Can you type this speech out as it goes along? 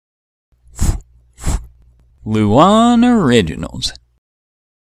Luan Originals.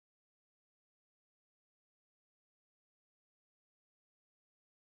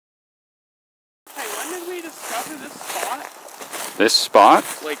 Hey, when did we discover this spot? This spot?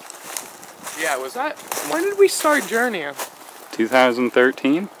 Like, yeah, was that... When did we start journeying?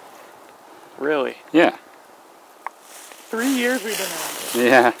 2013? Really? Yeah. 3 years we've been on.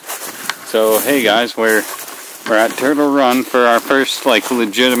 Yeah. So, hey guys, we're at Turtle Run for our first, like,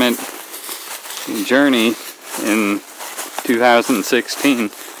 legitimate journey in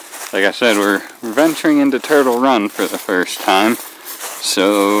 2016. Like I said, we're venturing into Turtle Run for the first time.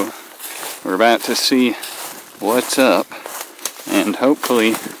 So, we're about to see what's up. And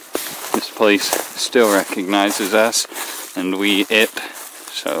hopefully, this place still recognizes us, and we it.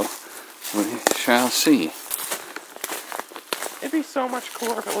 So, we shall see. It'd be so much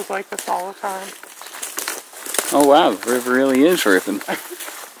cooler if it was like this all the time. Oh wow, the river really is ripping. The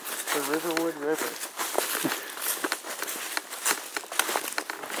Riverwood River.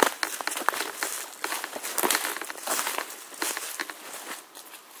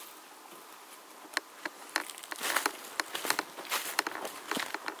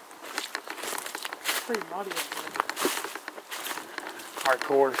 Pretty muddy up there.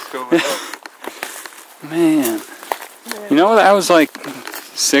 Hardcore still. Man. You know, that was like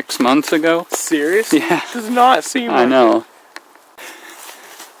 6 months ago. Seriously? Yeah. Does not seem like I know.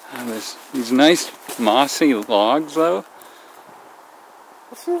 These nice mossy logs, though.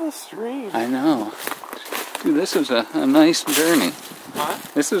 This is a stream. I know. Dude, this is a nice journey. Huh?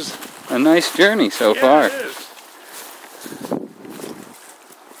 This is a nice journey so far. It is.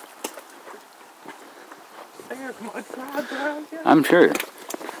 I think there's mud crabs around here. I'm sure.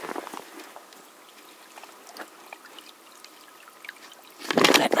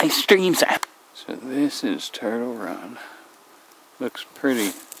 That nice stream's out. So this is Turtle Run. Looks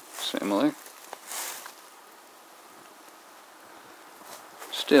pretty similar.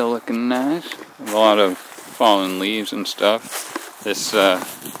 Still looking nice. A lot of fallen leaves and stuff. This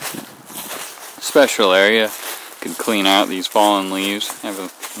special area could clean out these fallen leaves. Have a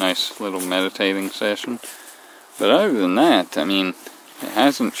nice little meditating session. But other than that, I mean, it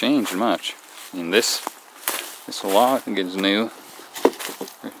hasn't changed much. I mean, this log is new.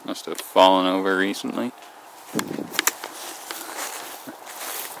 It must have fallen over recently.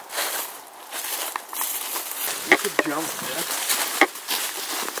 You could jump this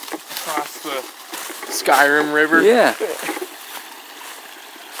across the Skyrim River. Yeah.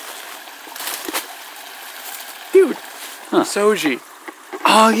 Dude, Huh. Soji.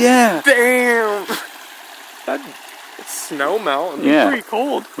 Oh yeah. Damn. It's snow melt and Yeah. pretty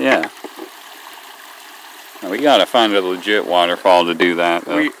cold. Yeah. Now, we gotta find a legit waterfall to do that,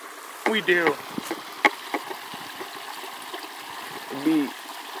 though. We do. It'd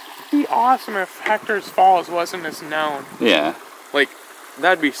be awesome if Hector's Falls wasn't as known. Yeah. Like,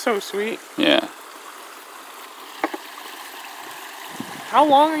 that'd be so sweet. Yeah. How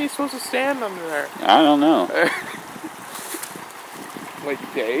long are you supposed to stand under there? I don't know. Like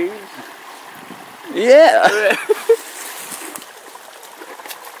days? Yeah.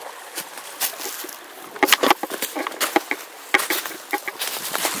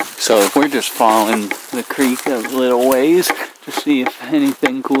 So if we're just following the creek a little ways to see if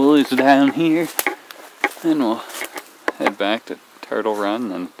anything cool is down here, then we'll head back to Turtle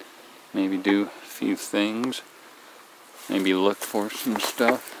Run and maybe do a few things. Maybe look for some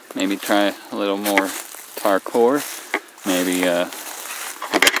stuff. Maybe try a little more parkour. Maybe have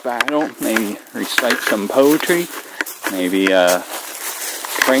a battle. Maybe recite some poetry. Maybe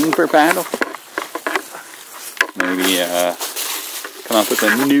train for battle. Maybe come up with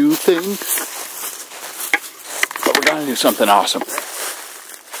a new thing. But we're gonna do something awesome.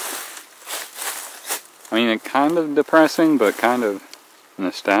 I mean, it's kind of depressing, but kind of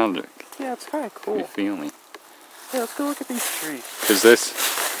nostalgic. Yeah, it's kind of cool. You feel me? Yeah, let's go look at these trees. Because this,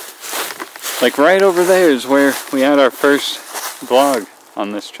 like right over there is where we had our first vlog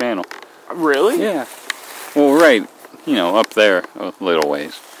on this channel. Really? Yeah. Well, right, you know, up there a little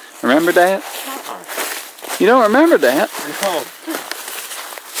ways. Remember that? You don't remember that? No.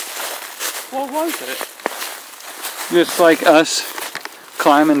 What was it? Just like us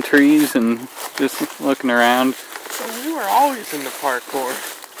climbing trees and just looking around. So we were always into parkour.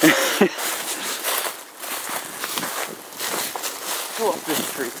 Go up this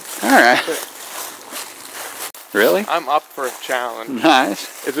tree. Alright. Really? I'm up for a challenge.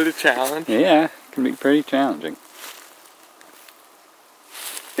 Nice. Is it a challenge? Yeah, it can be pretty challenging.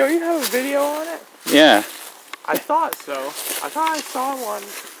 Don't you have a video on it? Yeah. I thought so. I thought I saw one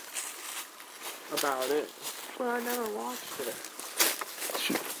about it, but I never watched it.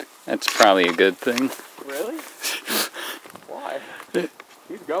 That's probably a good thing. Really? Really? Why?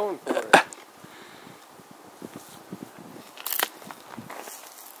 He's going for it.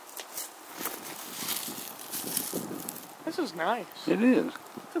 This is nice. It is.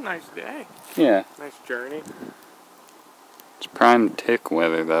 It's a nice day. Yeah. Nice journey. It's prime tick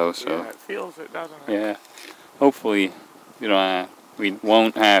weather though, so. Yeah, it feels it, doesn't it? Yeah. Hopefully, you know, we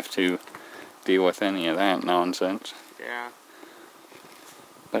won't have to deal with any of that nonsense. Yeah.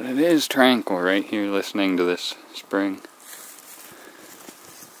 But it is tranquil right here listening to this spring.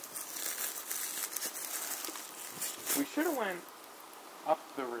 We should have went up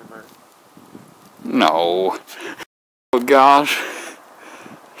the river. No. Oh gosh.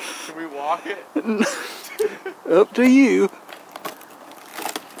 Should we walk it? Up to you.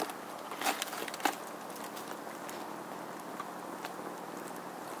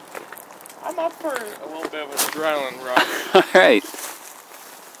 I'm up for a little bit of an adrenaline rush. Alright.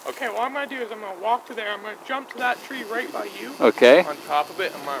 Okay, what I'm going to do is I'm going to walk to there. I'm going to jump to that tree right by you. Okay. On top of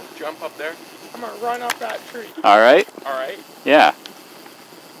it. I'm going to jump up there. I'm going to run up that tree. Alright. Alright? Yeah.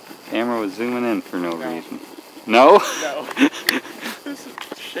 Camera was zooming in for no reason. No? No. The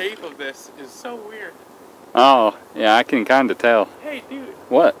shape of this is so weird. Oh, yeah, I can kind of tell. Hey, dude.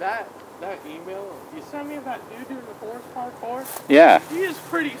 What? That email you sent me of that dude doing the forest parkour? Yeah. He is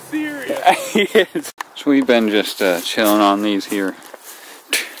pretty serious. He is. So we've been just chilling on these here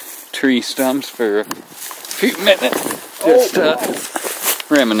tree stumps for a few minutes.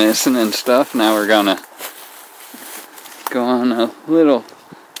 Just reminiscing and stuff. Now we're gonna go on a little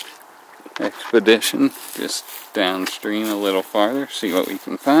expedition just downstream a little farther, see what we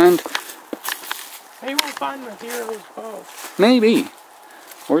can find. Maybe we'll find the hero's bow. Maybe.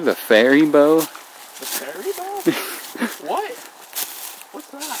 Or the fairy bow. The fairy bow? What? What's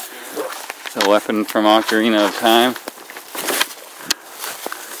that? The weapon from Ocarina of Time.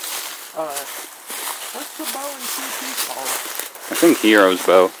 What's the bow in TP called? I think hero's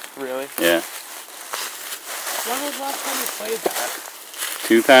bow. Really? Yeah. When was the last time you played that?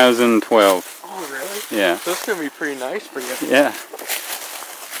 2012. Oh, really? Yeah. So this is going to be pretty nice for you. Yeah.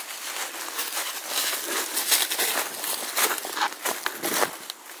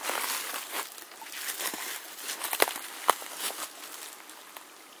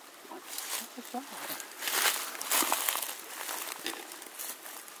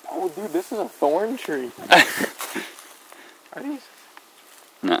 Oh, dude, this is a thorn tree. Are these?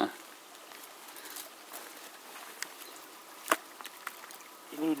 No.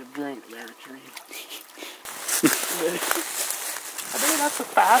 You need a drink there, tree. I think that's a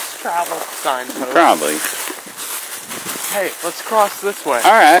fast travel signpost. Probably. Hey, let's cross this way.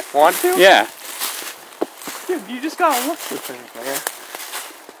 Alright. Want to? Yeah. Dude, you just gotta look for things, man.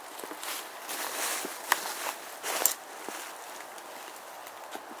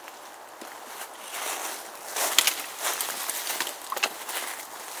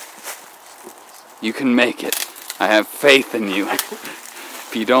 You can make it. I have faith in you.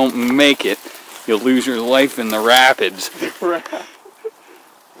 If you don't make it, you'll lose your life in the rapids.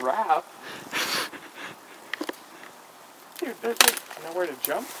 Rap? Dude, there's like nowhere to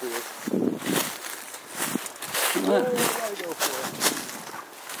jump through. Where do I go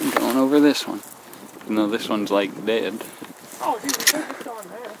for I'm going over this one. Even though this one's like dead. it? Oh, dude, we could just go on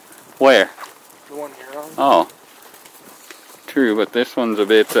there. Where? The one you're on? Oh. True, but this one's a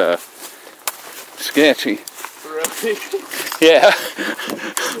bit, sketchy. Really? Yeah.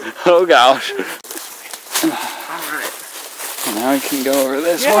 Oh gosh. Alright. Now I can go over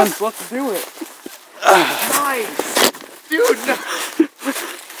this Yes, one. let's do it. Nice. Dude, no.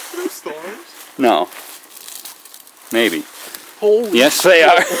 No storms? No. Maybe. Holy Yes, they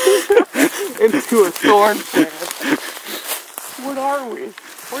are. into a thorn plant. What are we?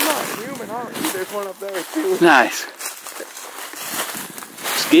 We're not human, are we? There's one up there too. Nice.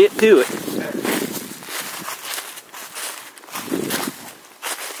 Let's get to it.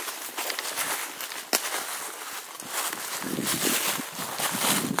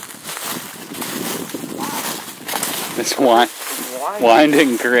 This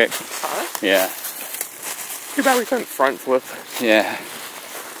winding creek. Huh? Yeah. Too bad we couldn't front flip. Yeah.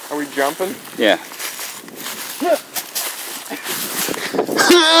 Are we jumping? Yeah.